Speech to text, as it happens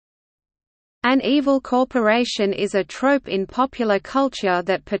An evil corporation is a trope in popular culture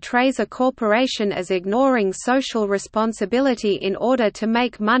that portrays a corporation as ignoring social responsibility in order to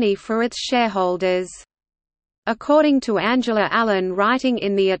make money for its shareholders. According to Angela Allen writing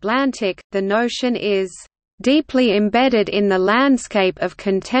in The Atlantic, the notion is deeply embedded in the landscape of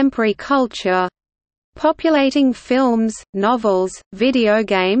contemporary culture, populating films, novels, video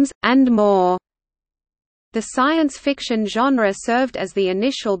games, and more. The science fiction genre served as the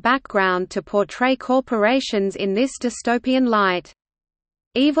initial background to portray corporations in this dystopian light.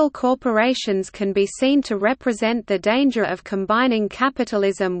 Evil corporations can be seen to represent the danger of combining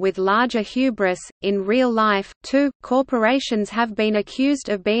capitalism with larger hubris. In real life, too, corporations have been accused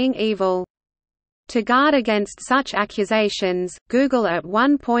of being evil. To guard against such accusations, Google at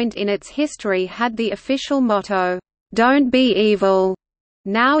one point in its history had the official motto, "Don't be evil,"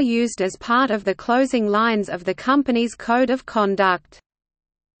 now used as part of the closing lines of the company's code of conduct.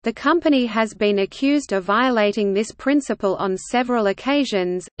 The company has been accused of violating this principle on several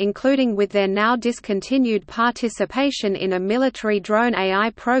occasions, including with their now discontinued participation in a military drone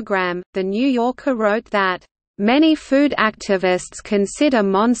AI program. The New Yorker wrote that, "Many food activists consider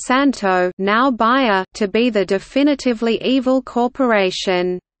Monsanto, now Bayer, to be the definitively evil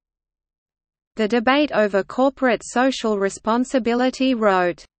corporation." The debate over corporate social responsibility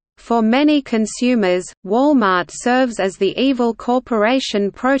wrote, "For many consumers, Walmart serves as the evil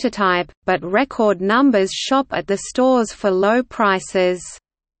corporation prototype, but record numbers shop at the stores for low prices."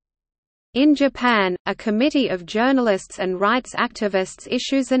 In Japan, a committee of journalists and rights activists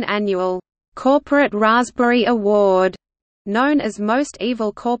issues an annual Corporate Raspberry Award, known as Most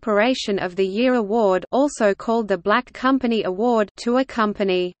Evil Corporation of the Year Award, also called the Black Company Award, to a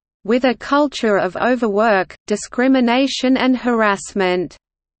company with a culture of overwork, discrimination and harassment.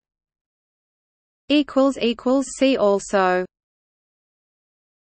 See also